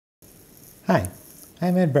Hi,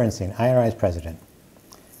 I'm Ed Bernstein, IRI's president.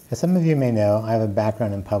 As some of you may know, I have a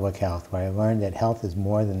background in public health where I learned that health is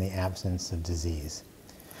more than the absence of disease.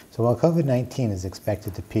 So while COVID-19 is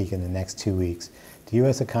expected to peak in the next 2 weeks, the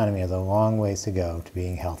U.S. economy has a long ways to go to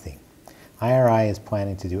being healthy. IRI is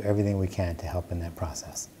planning to do everything we can to help in that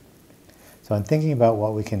process. So in thinking about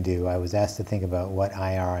what we can do, I was asked to think about what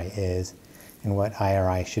IRI is and what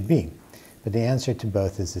IRI should be. But the answer to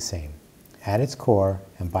both is the same. At its core,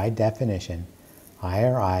 and by definition,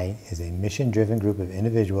 IRI is a mission-driven group of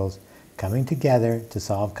individuals coming together to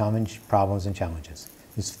solve common problems and challenges.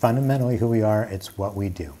 It's fundamentally who we are, it's what we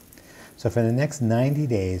do. So for the next 90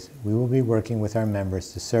 days, we will be working with our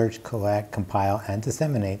members to search, collect, compile, and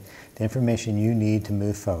disseminate the information you need to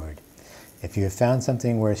move forward. If you have found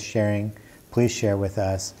something worth sharing, please share with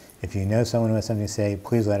us. If you know someone who has something to say,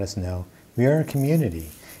 please let us know. We are a community,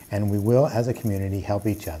 and we will, as a community, help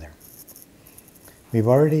each other. We've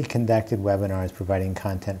already conducted webinars providing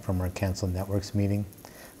content from our Council Networks meeting.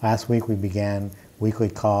 Last week we began weekly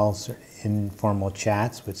calls, informal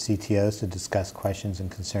chats with CTOs to discuss questions and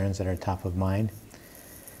concerns that are top of mind.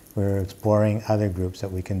 We're exploring other groups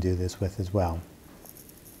that we can do this with as well.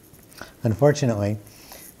 Unfortunately,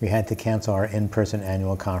 we had to cancel our in-person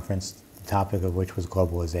annual conference, the topic of which was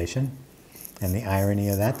globalization, and the irony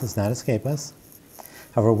of that does not escape us.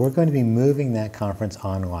 However, we're going to be moving that conference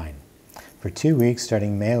online. For 2 weeks,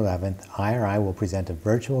 starting May 11th, IRI will present a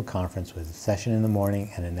virtual conference with a session in the morning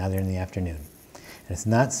and another in the afternoon. And it's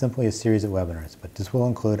not simply a series of webinars, but this will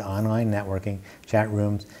include online networking, chat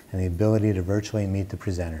rooms, and the ability to virtually meet the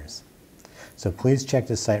presenters. So please check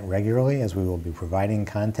the site regularly as we will be providing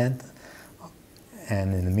content.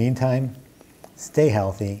 And in the meantime, stay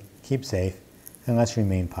healthy, keep safe, and let's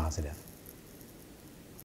remain positive.